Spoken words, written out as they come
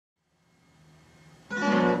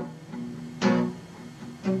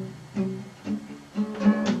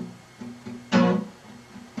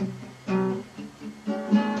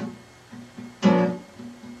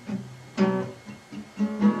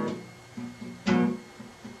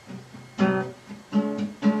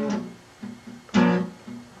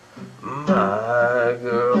My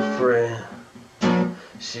girlfriend,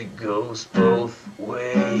 she goes both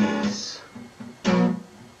ways.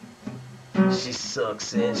 She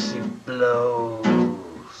sucks and she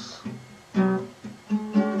blows.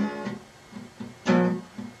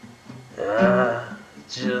 I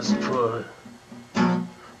just put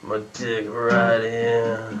my dick right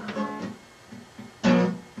in,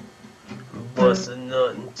 bust a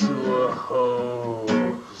nut into a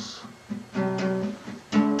hose.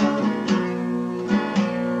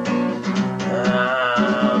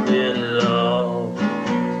 I'm in love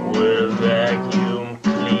with a vacuum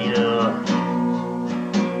cleaner.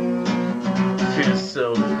 Feels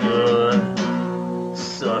so good,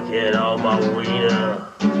 sucking on my wiener.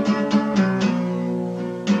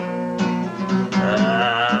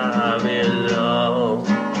 I'm in love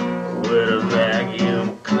with a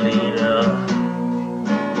vacuum cleaner.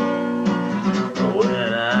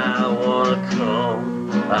 When I wanna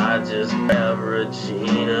come, I just grab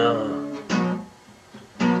Regina.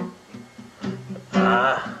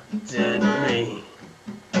 I didn't mean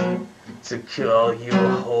to call you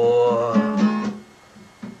a whore,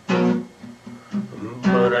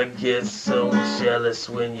 but I get so jealous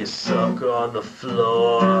when you suck on the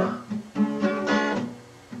floor.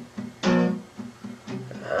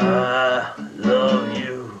 I love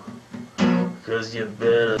you, 'cause you're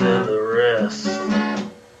better than the rest.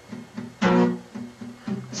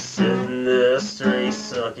 Sitting there straight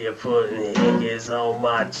suck, you're putting hickeys on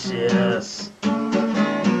my chest.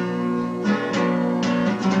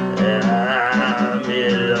 I'm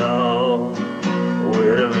in love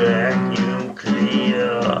with a vacuum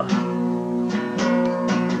cleaner.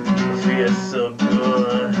 Feels so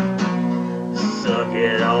good,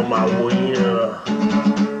 sucking on my wiener.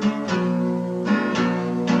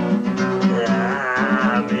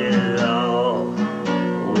 I'm in love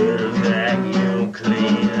with a vacuum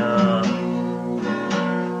cleaner.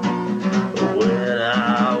 When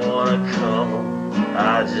I wanna come,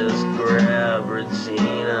 I just grab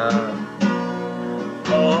Regina.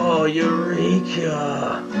 Oh,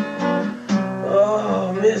 Eureka!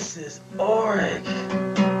 Oh, Mrs. Oric!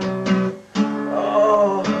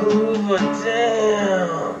 Oh, Hoover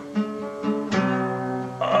Dam!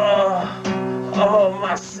 Oh,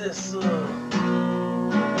 my sister!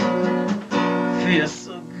 Feels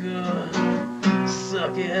so good,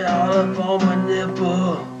 suck it all up on my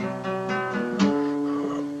nipple.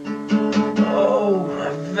 Oh, my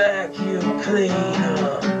vacuum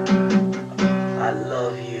cleaner, I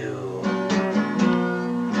love you.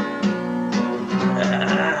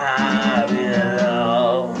 I'm in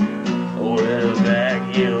love with a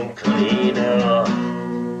vacuum cleaner.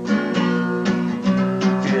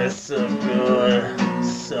 Feels so good,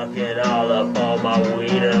 suck it all up on my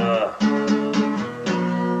wiener.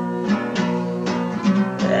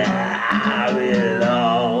 I'm in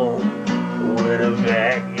love with a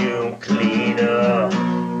vacuum cleaner.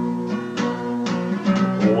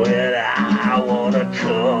 When I wanna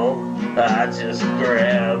come, I just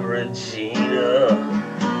grab Regina.